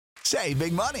Save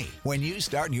big money when you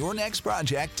start your next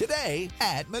project today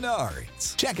at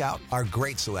Menards. Check out our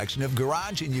great selection of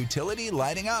garage and utility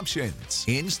lighting options.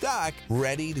 In stock,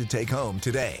 ready to take home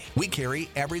today. We carry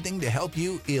everything to help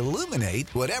you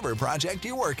illuminate whatever project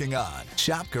you're working on.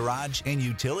 Shop garage and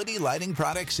utility lighting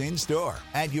products in store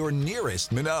at your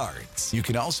nearest Menards. You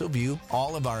can also view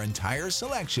all of our entire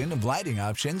selection of lighting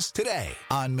options today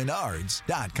on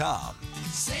Menards.com.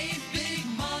 Save big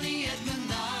money at Menards.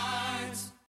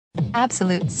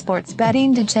 Absolute sports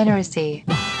betting degeneracy.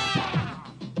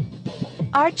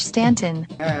 Arch Stanton.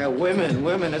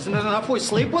 Women, isn't it enough we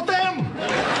sleep with them?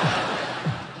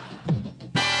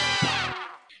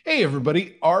 Hey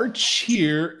everybody, Arch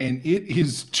here, and it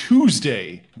is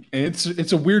Tuesday.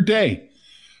 It's a weird day.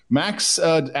 Max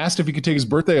asked if he could take his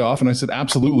birthday off, and I said,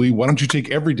 absolutely. Why don't you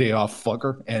take every day off,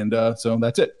 fucker? And so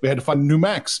that's it. We had to find a new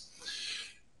Max.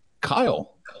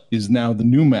 Kyle is now the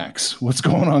new Max. What's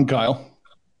going on, Kyle?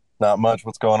 Not much.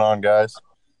 What's going on, guys?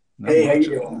 Hey, how you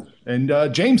doing?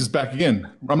 And James is back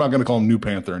again. I'm not going to call him New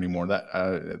Panther anymore.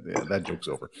 That joke's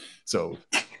over. So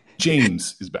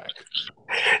James is back.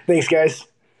 Thanks, guys.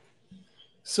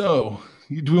 So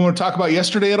do we want to talk about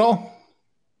yesterday at all?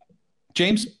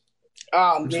 James?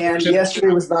 Oh, man, yesterday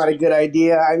was not a good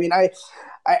idea. I mean,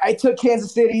 I took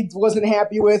Kansas City, wasn't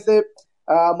happy with it.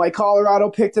 My Colorado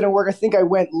picked it at work. I think I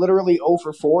went literally 0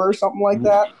 for 4 or something like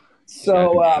that.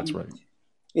 So yeah, that's right.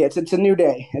 Yeah, it's a new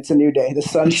day. It's a new day. The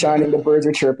sun's shining. The birds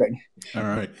are chirping. All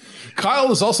right.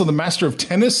 Kyle is also the master of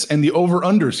tennis and the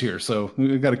over-unders here, so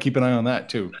we've got to keep an eye on that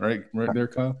too. Right there,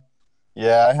 Kyle?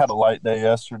 Yeah, I had a light day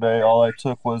yesterday. All I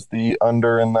took was the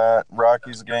under in that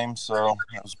Rockies game, so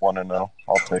I was 1-0.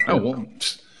 I'll take it. Oh, well,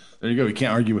 there you go. You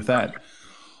can't argue with that.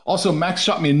 Also, Max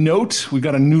shot me a note. We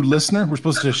got a new listener. We're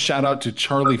supposed to shout out to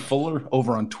Charlie Fuller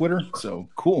over on Twitter, so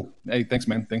cool. Hey, thanks,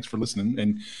 man. Thanks for listening.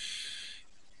 And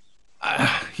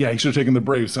yeah, he should have taken the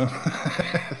Braves, huh?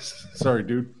 Sorry,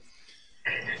 dude.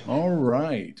 All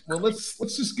right. Well, let's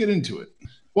just get into it.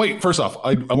 Wait, first off,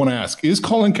 I want to ask: is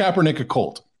Colin Kaepernick a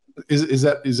cult? Is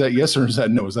that yes or is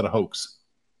that no? Is that a hoax?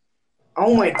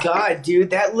 Oh my god, dude!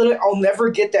 That I'll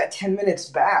never get that 10 minutes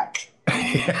back.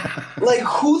 Yeah. Like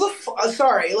who the?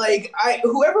 Sorry, like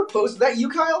whoever posted that, you,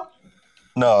 Kyle?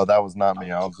 No, that was not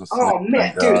me. I was just. Oh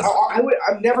man, dude!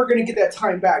 I'm never gonna get that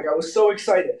time back. I was so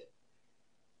excited.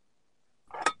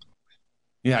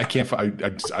 Yeah, I can't.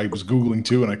 I was Googling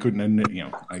too, and I couldn't.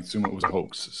 I assume it was a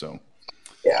hoax. So,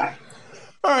 yeah.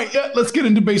 All right, yeah. Let's get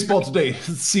into baseball today.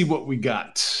 Let's see what we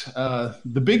got.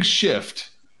 The big shift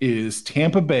is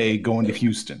Tampa Bay going to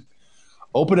Houston.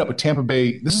 Open up with Tampa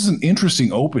Bay. This is an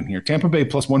interesting open here. Tampa Bay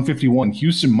plus 151,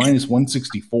 Houston minus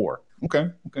 164.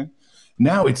 Okay.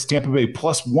 Now it's Tampa Bay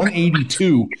plus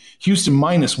 182, Houston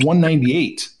minus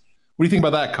 198. What do you think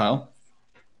about that, Kyle?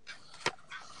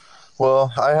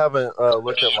 Well, I haven't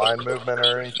looked at line movement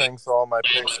or anything, so all my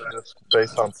picks are just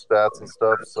based on stats and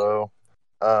stuff. So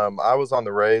I was on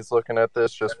the Rays looking at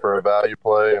this just for a value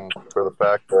play and for the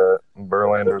fact that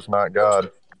Verlander's not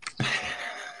God.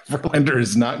 Verlander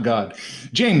is not God.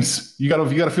 James, you got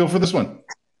a feel for this one?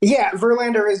 Yeah,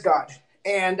 Verlander is God,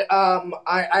 and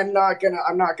I'm not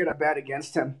gonna bet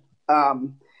against him. I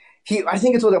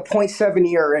think it's with a .7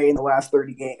 ERA in the last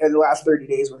 30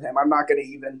 days with him. I'm not gonna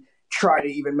even try to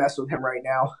even mess with him right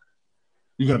now.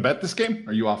 You gonna bet this game?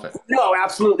 Or are you off it? No,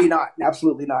 absolutely not.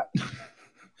 Absolutely not.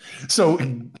 So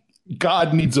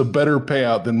God needs a better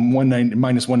payout than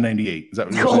minus 198. Is that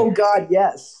what you're saying? Oh God,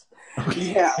 yes.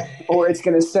 Okay. Yeah, or it's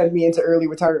going to send me into early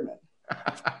retirement.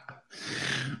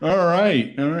 All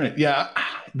right. Yeah,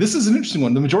 this is an interesting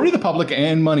one. The majority of the public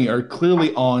and money are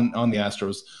clearly on the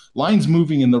Astros. Lines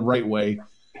moving in the right way.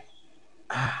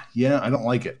 Yeah, I don't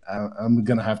like it. I'm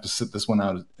going to have to sit this one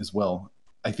out as well.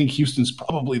 I think Houston's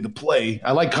probably the play.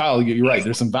 I like Kyle. You're right.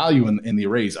 There's some value in the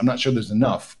Rays. I'm not sure there's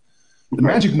enough. The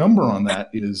magic number on that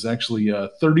is actually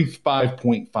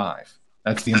 35.5.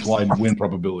 That's the implied win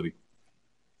probability.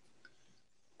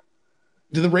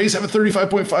 Do the Rays have a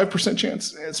 35.5%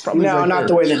 chance? It's probably no, not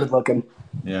the way they've been looking.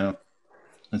 Yeah,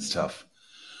 that's tough.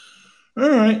 All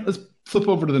right, let's flip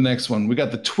over to the next one. We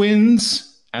got the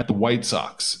Twins at the White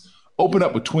Sox. Open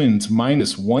up with Twins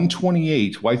minus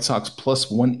 128, White Sox plus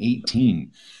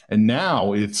 118. And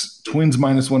now it's Twins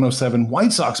minus 107,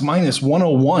 White Sox minus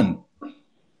 101.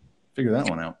 Figure that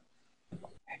one out.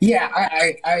 Yeah,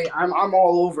 I'm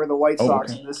all over the White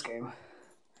Sox in this game.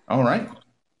 All right.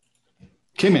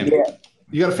 K-Man,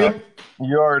 you got a feel?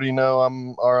 You already know I'm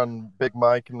on Big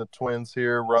Mike and the Twins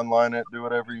here. Run line it, do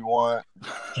whatever you want.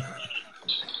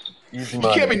 Easy money.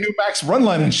 You can't be new Max run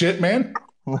line and shit, man.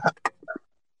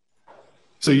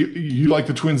 So you like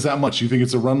the Twins that much? You think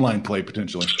it's a run line play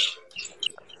potentially?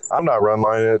 I'm not run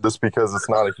lining it just because it's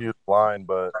not a huge line,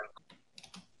 but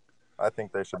I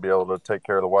think they should be able to take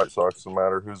care of the White Sox no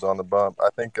matter who's on the bump. I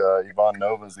think Ivan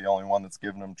Nova is the only one that's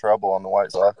giving them trouble on the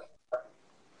White Sox.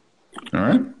 All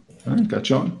right. Got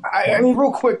you on. I mean,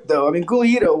 real quick though. I mean,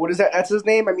 Giolito, what is that? That's his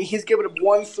name. I mean, he's given up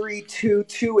 1, 3, 2,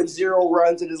 2, and 0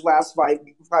 runs in his last five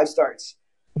starts.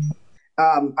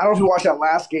 I don't know if you watched that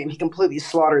last game. He completely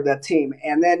slaughtered that team.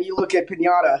 And then you look at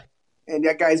Pinata, and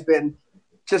that guy's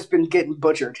just been getting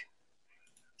butchered.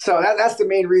 So that's the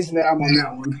main reason that I'm on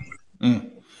that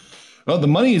one. Well, the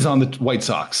money is on the White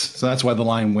Sox, so that's why the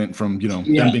line went from them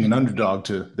being an underdog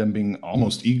to them being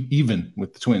almost even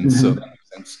with the Twins. So that makes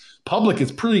sense. Public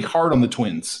is pretty hard on the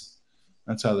Twins.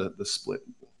 That's how the split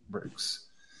breaks.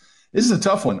 This is a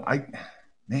tough one. I'm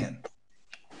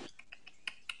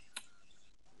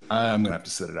gonna have to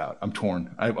sit it out. I'm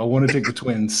torn. I want to take the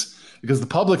Twins because the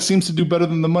public seems to do better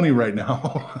than the money right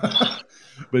now.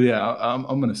 But yeah,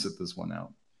 I'm gonna sit this one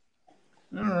out.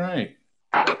 All right.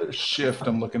 Another shift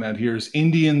I'm looking at here is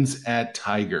Indians at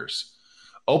Tigers.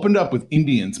 Opened up with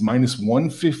Indians minus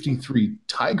 153,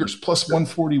 Tigers plus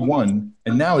 141,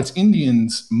 and now it's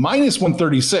Indians minus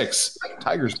 136,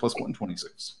 Tigers plus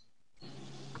 126.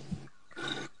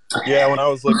 Yeah, when I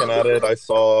was looking at it, I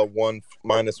saw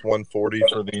minus 140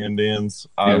 for the Indians.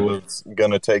 I was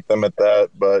going to take them at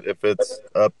that, but if it's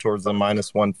up towards the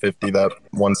minus 150, that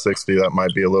 160, that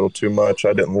might be a little too much.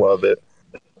 I didn't love it.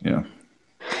 Yeah.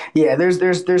 Yeah,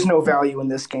 there's no value in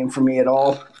this game for me at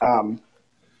all.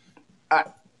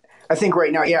 I think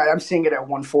right now, I'm seeing it at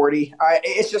 140.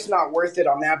 It's just not worth it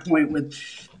on that point. With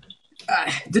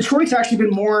Detroit's actually been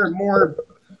more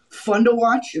fun to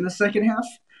watch in the second half.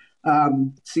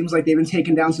 Seems like they've been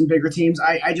taking down some bigger teams.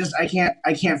 I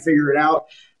can't figure it out.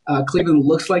 Cleveland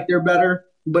looks like they're better,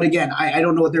 but again, I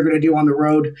don't know what they're going to do on the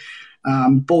road.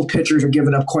 Both pitchers are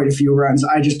giving up quite a few runs.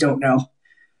 I just don't know.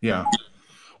 Yeah.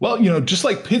 Well, just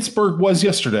like Pittsburgh was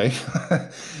yesterday,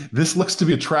 this looks to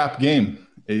be a trap game.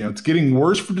 It's getting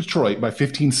worse for Detroit by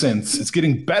 15 cents. It's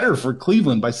getting better for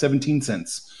Cleveland by 17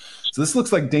 cents. So this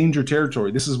looks like danger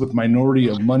territory. This is with minority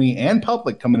of money and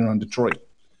public coming in on Detroit.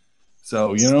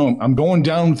 So, I'm going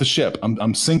down with the ship.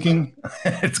 I'm sinking.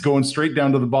 It's going straight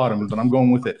down to the bottom, but I'm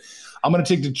going with it. I'm going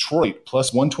to take Detroit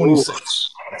plus 126.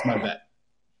 That's my bet.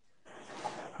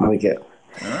 I like it.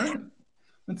 All right.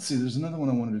 Let's see. There's another one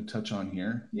I wanted to touch on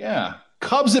here. Yeah.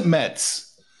 Cubs at Mets.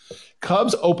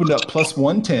 Cubs opened up plus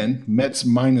 110, Mets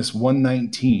minus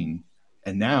 119,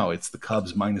 and now it's the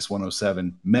Cubs minus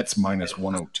 107, Mets minus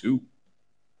 102.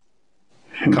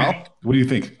 Kyle, what do you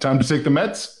think? Time to take the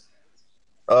Mets?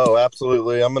 Oh,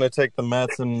 absolutely. I'm going to take the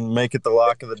Mets and make it the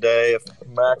lock of the day. If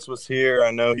Max was here, I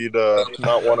know he'd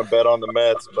not want to bet on the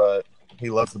Mets, but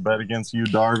he loves to bet against you,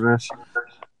 Darvish.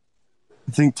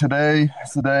 I think today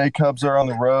is the day. Cubs are on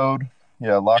the road.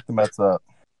 Yeah, lock the Mets up.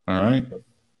 All right.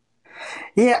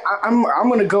 Yeah, I'm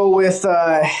going to go with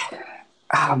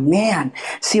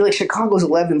See, like Chicago's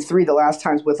 11-3 the last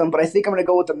times with them, but I think I'm going to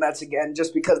go with the Mets again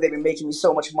just because they've been making me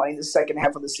so much money the second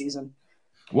half of the season.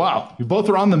 Wow, you both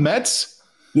are on the Mets?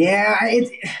 Yeah,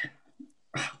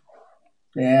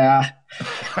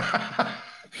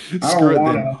 Screw it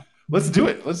then. Let's do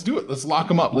it. Let's lock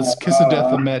them up. Let's kiss a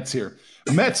death the Mets here.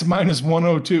 Mets minus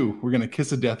 102. We're going to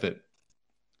kiss a death it.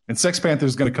 And Sex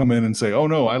Panther's going to come in and say, oh,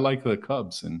 no, I like the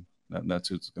Cubs. And that's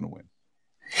who's going to win.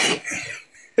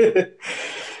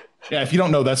 Yeah, if you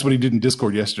don't know, that's what he did in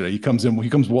Discord yesterday. He comes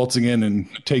waltzing in and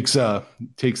takes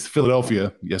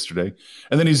Philadelphia yesterday.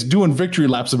 And then he's doing victory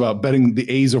laps about betting the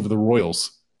A's over the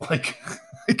Royals.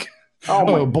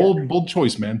 Bold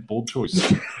choice, man. Bold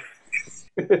choice.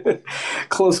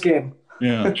 Close game.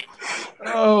 Yeah.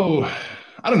 Oh,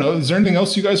 I don't know. Is there anything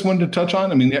else you guys wanted to touch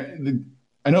on? I mean,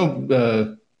 I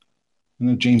know,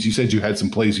 James, you said you had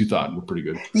some plays you thought were pretty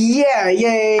good.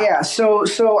 Yeah.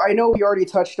 So I know we already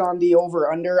touched on the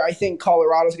over-under. I think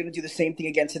Colorado's going to do the same thing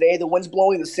again today. The wind's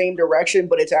blowing the same direction,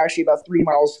 but it's actually about 3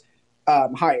 miles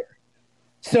higher.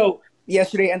 So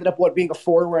yesterday ended up being a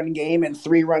 4-run game, and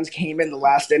 3 runs came in the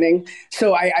last inning.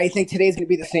 So I think today's going to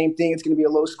be the same thing. It's going to be a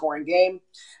low-scoring game.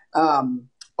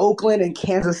 Oakland and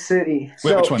Kansas City.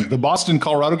 Wait, which one? The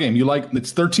Boston-Colorado game.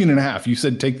 It's 13.5. You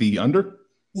said take the under?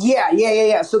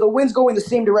 Yeah. So the wind's going the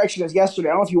same direction as yesterday.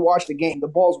 I don't know if you watched the game. The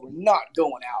balls were not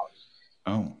going out.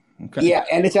 Oh, okay. Yeah,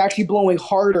 and it's actually blowing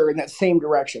harder in that same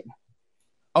direction.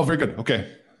 Oh, very good.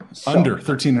 Okay. Under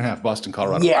 13.5, Boston,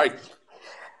 Colorado. Yeah. All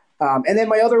right. And then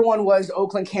my other one was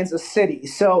Oakland, Kansas City.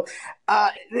 So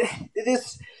I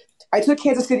took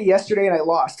Kansas City yesterday and I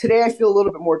lost. Today I feel a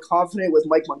little bit more confident with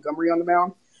Mike Montgomery on the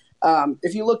mound.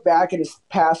 If you look back at his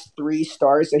past 3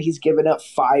 starts, that he's given up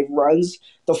 5 runs.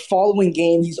 The following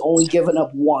game, he's only given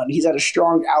up 1. He's had a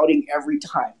strong outing every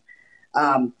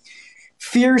time.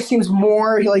 Fear seems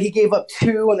more he gave up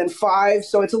 2 and then 5,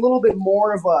 so it's a little bit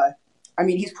more of a. I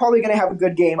mean, he's probably going to have a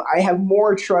good game. I have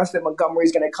more trust that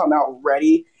Montgomery's going to come out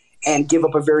ready and give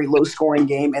up a very low-scoring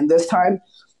game. And this time,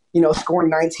 scoring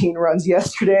 19 runs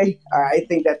yesterday, I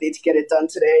think that they get it done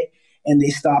today, and they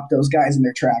stop those guys in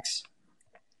their tracks.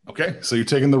 Okay, so you're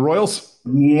taking the Royals?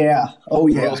 Yeah. Oh,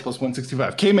 yeah. Royals plus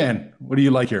 165. K-Man, what do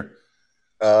you like here?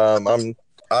 I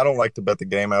don't like to bet the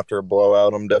game after a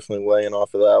blowout. I'm definitely laying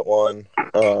off of that one.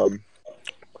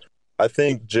 I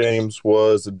think James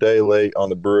was a day late on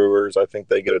the Brewers. I think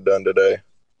they get it done today.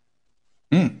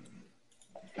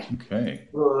 Okay.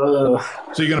 So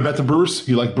you're going to bet the Brewers?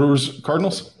 You like Brewers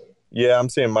Cardinals? Yeah, I'm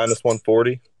seeing minus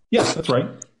 140. Yeah, that's right.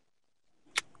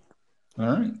 All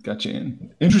right, got you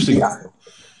in. Interesting. Yeah.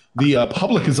 The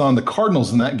public is on the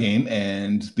Cardinals in that game,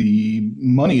 and the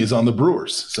money is on the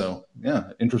Brewers. So,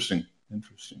 yeah, interesting.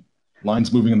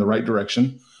 Line's moving in the right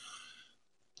direction.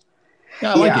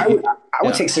 Yeah, I like it. I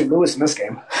would take St. Louis in this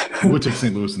game. I would take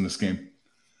St. Louis in this game.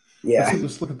 Yeah.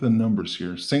 Let's look at the numbers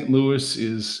here. St. Louis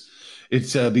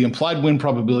it's the implied win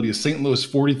probability is St. Louis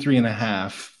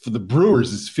 43.5. For the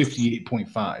Brewers, it's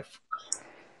 58.5.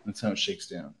 That's how it shakes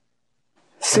down.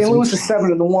 St. Louis is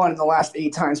 7-1 in the last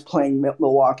 8 times playing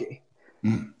Milwaukee.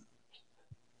 I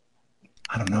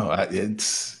don't know. I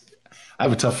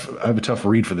have a tough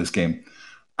read for this game.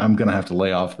 I'm gonna have to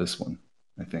lay off this one,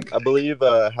 I think. I believe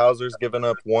Hauser's given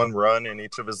up 1 run in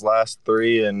each of his last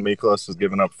 3, and Miklos has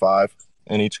given up 5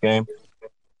 in each game.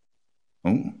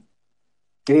 Oh,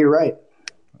 Yeah, you're right.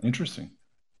 interesting.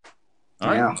 All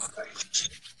right.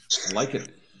 I like it.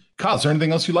 Kyle, is there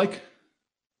anything else you like?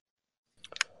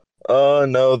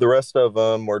 No, the rest of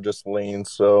them were just lean.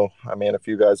 So, I mean, if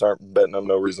you guys aren't betting them,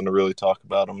 no reason to really talk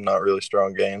about them. Not really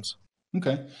strong games.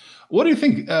 Okay. What do you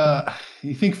think?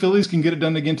 You think Phillies can get it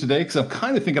done again today? Because I'm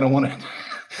kind of thinking I want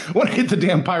to hit the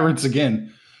damn Pirates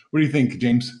again. What do you think,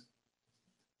 James?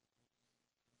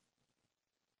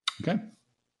 Okay.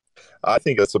 I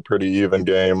think it's a pretty even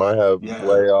game. I have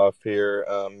layoff here.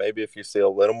 Maybe if you see a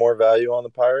little more value on the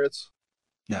Pirates.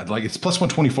 Yeah, like it's plus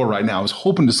 124 right now. I was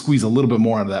hoping to squeeze a little bit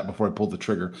more out of that before I pulled the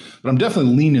trigger. But I'm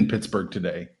definitely leaning Pittsburgh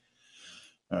today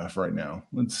for right now.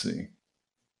 Let's see.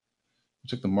 I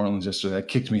took the Marlins yesterday. That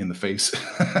kicked me in the face.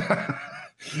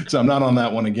 So I'm not on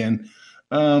that one again.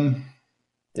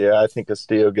 Yeah, I think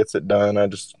Castillo gets it done. I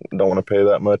just don't want to pay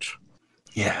that much.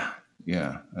 Yeah,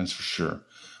 that's for sure.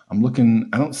 I'm looking.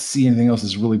 I don't see anything else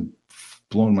that's really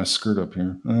blowing my skirt up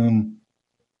here.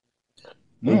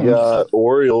 We got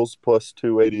Orioles plus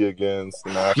 280 against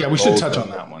the Nationals. Yeah, we should touch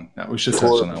on that one. Yeah, we should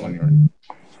touch on that one.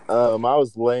 I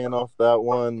was laying off that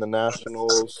one. The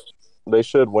Nationals, they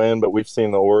should win, but we've seen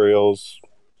the Orioles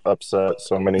upset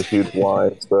so many huge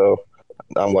lines, so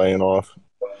I'm laying off.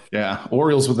 Yeah,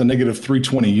 Orioles with a negative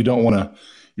 320. You don't want to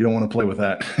play with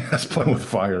that. That's playing with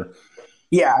fire.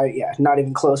 Yeah, not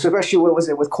even close. Especially what was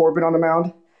it with Corbin on the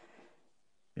mound?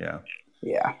 Yeah.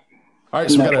 Yeah. All right,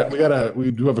 so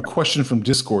we do have a question from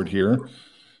Discord here.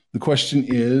 The question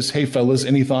is, hey fellas,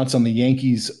 any thoughts on the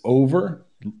Yankees over?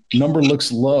 Number looks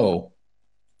low.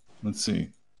 Let's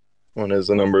see. What is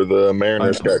the number? The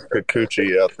Mariners got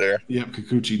Kikuchi out there. Yep,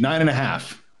 Kikuchi,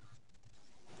 9.5.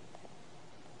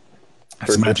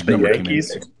 That's For a magic the number.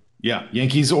 Yankees? Yeah,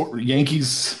 Yankees,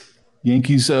 Mariners,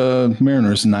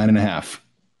 9.5.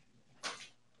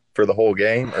 For the whole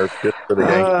game or just for the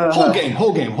Yankees?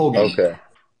 Whole game. Okay.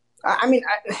 I mean,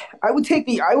 I would take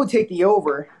the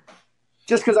over,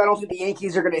 just because I don't think the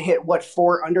Yankees are going to hit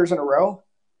 4 unders in a row.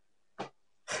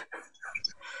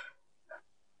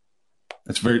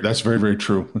 That's very, very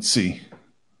true. Let's see.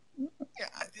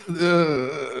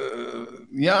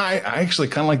 I actually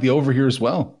kind of like the over here as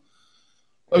well.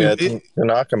 I think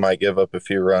Tanaka might give up a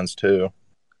few runs too.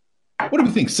 What do we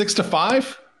think?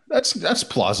 6-5? That's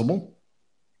plausible.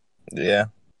 Yeah.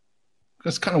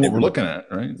 That's kind of what we're looking at,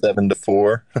 right?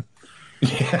 7-4.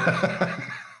 Yeah.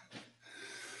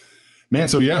 Man,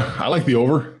 so yeah, I like the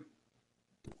over.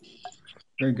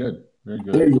 Very good.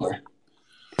 There you are.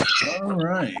 All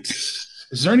right.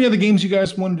 Is there any other games you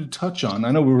guys wanted to touch on? I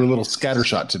know we were a little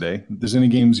scattershot today. If there's any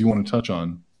games you want to touch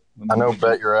on. I know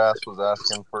Bet Your Ass was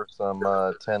asking for some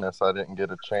tennis. I didn't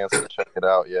get a chance to check it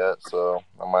out yet, so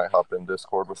I might hop in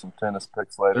Discord with some tennis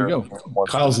picks later. There you go.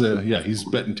 Kyle's he's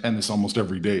betting tennis almost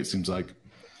every day, it seems like.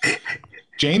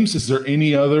 James, is there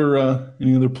any other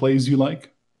plays you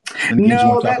like?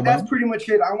 No, that's pretty much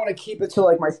it. I want to keep it to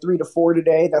like my 3 to 4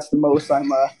 today. That's the most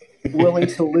I'm willing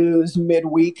to lose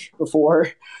midweek before.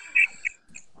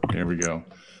 There we go.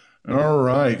 All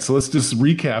right, so let's just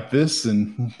recap this,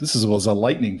 and this was a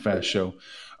lightning fast show.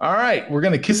 All right, we're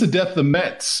going to kiss of death the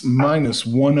Mets minus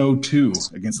 102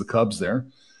 against the Cubs there.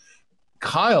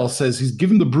 Kyle says he's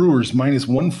given the Brewers minus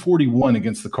 141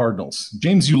 against the Cardinals.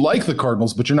 James, you like the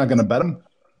Cardinals, but you're not going to bet them?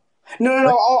 No.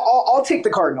 I'll take the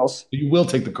Cardinals. You will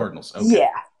take the Cardinals. Okay. Yeah.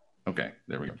 Okay,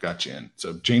 there we go. Got you in.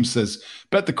 So James says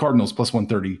bet the Cardinals plus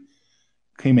 130.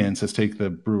 K-Man says take the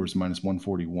Brewers minus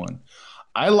 141.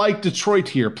 I like Detroit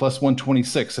here plus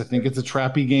 126. I think it's a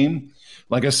trappy game.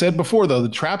 Like I said before, though, the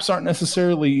traps aren't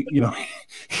necessarily,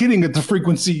 hitting at the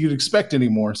frequency you'd expect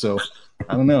anymore. So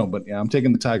I don't know, but yeah, I'm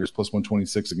taking the Tigers plus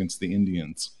 126 against the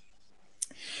Indians.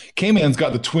 K-Man's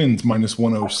got the Twins minus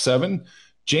 107.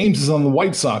 James is on the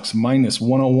White Sox minus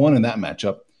 101 in that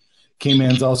matchup.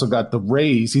 K-Man's also got the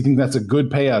Rays. He thinks that's a good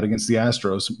payout against the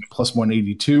Astros, plus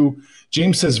 182.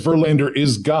 James says Verlander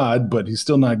is God, but he's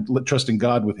still not trusting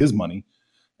God with his money.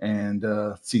 And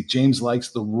let's see, James likes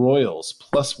the Royals,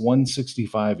 plus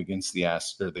 165 against the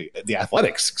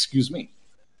Athletics, excuse me.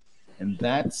 And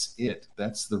that's it.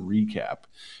 That's the recap.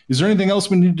 Is there anything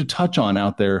else we need to touch on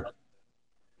out there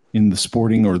in the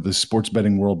sporting or the sports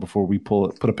betting world before we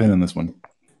put a pin in this one?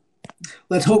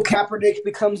 Let's hope Kaepernick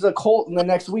becomes a Colt in the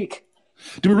next week.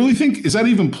 Do we really think, is that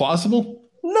even plausible?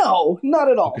 No, not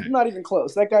at all. Okay. Not even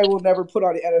close. That guy will never put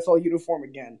on an NFL uniform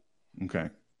again. Okay.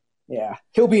 Yeah.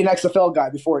 He'll be an XFL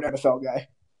guy before an NFL guy.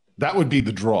 That would be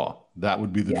the draw. That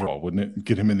would be the draw, wouldn't it?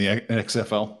 Get him in the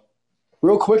XFL.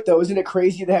 Real quick, though, isn't it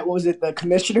crazy that, the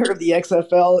commissioner of the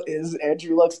XFL is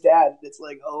Andrew Luck's dad? It's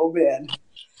like, oh, man.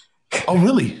 Oh,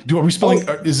 really? Are we spelling?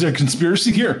 Is there a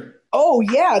conspiracy here? Oh,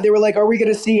 yeah. They were like, are we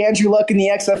going to see Andrew Luck in the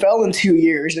XFL in 2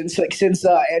 years? And so, since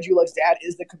Andrew Luck's dad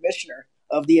is the commissioner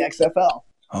of the XFL.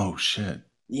 Oh, shit.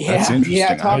 Yeah. That's interesting.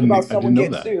 Yeah, talk about someone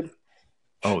getting sued.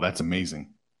 Oh, that's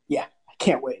amazing. Yeah, I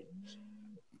can't wait.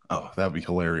 Oh, that would be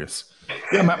hilarious.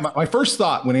 Yeah, my first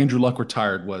thought when Andrew Luck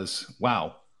retired was,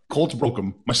 wow, Colts broke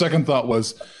him. My second thought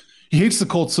was, he hates the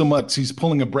Colts so much, he's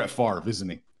pulling a Brett Favre, isn't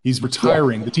he? He's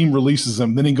retiring. Yeah. The team releases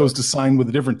him. Then he goes to sign with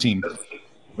a different team.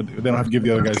 But they don't have to give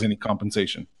the other guys any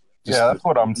compensation. That's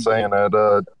what I'm saying. At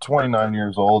 29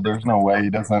 years old, there's no way he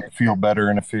doesn't feel better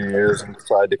in a few years and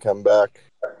decide to come back.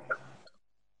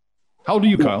 How old are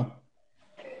you, Kyle?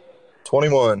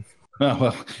 21. Oh,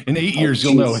 well, in 8 years,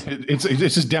 you'll know. It's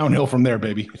just downhill from there,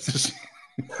 baby. It's just...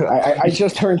 I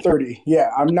just turned 30.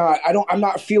 Yeah, I'm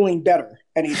not feeling better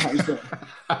anytime soon.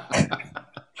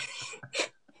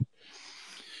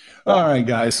 All right,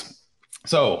 guys.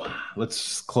 So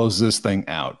let's close this thing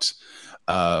out.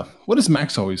 What does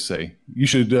Max always say? You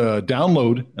should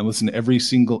download and listen to every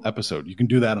single episode. You can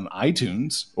do that on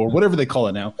iTunes or whatever they call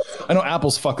it now. I know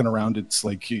Apple's fucking around. It's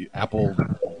like Apple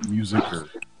Music or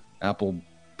Apple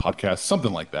Podcast,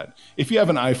 something like that. If you have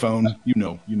an iPhone, you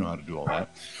know how to do all that.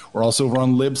 We're also over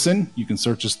on Libsyn. You can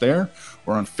search us there.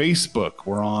 We're on Facebook.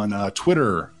 We're on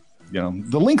Twitter.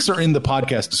 The links are in the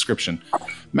podcast description.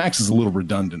 Max is a little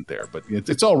redundant there, but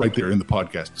it's all right there in the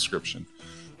podcast description.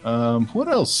 What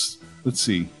else? Let's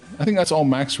see. I think that's all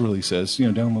Max really says.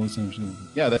 Download.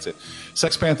 Yeah, that's it.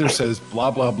 Sex Panther says,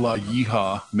 blah, blah, blah,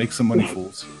 yeehaw, make some money,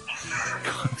 fools.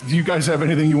 Do you guys have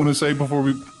anything you want to say before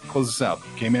we close this out?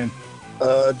 K-Man?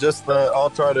 Just that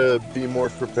I'll try to be more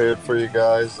prepared for you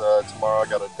guys. Tomorrow I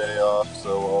got a day off,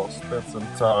 so I'll spend some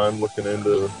time looking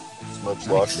into as much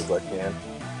luck as I can.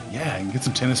 Yeah, and get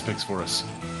some tennis picks for us.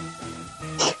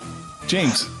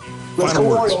 James, let's go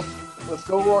Royals. Let's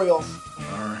go Royals.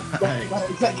 All right.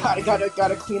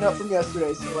 Gotta clean up from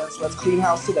yesterday, so let's clean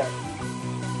house today.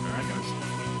 All right, guys.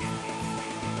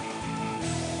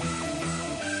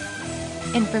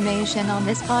 Information on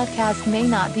this podcast may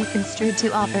not be construed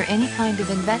to offer any kind of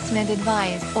investment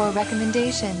advice or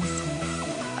recommendations.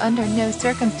 Under no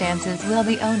circumstances will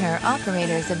the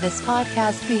owner-operators of this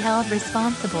podcast be held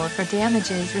responsible for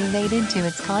damages related to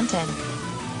its content.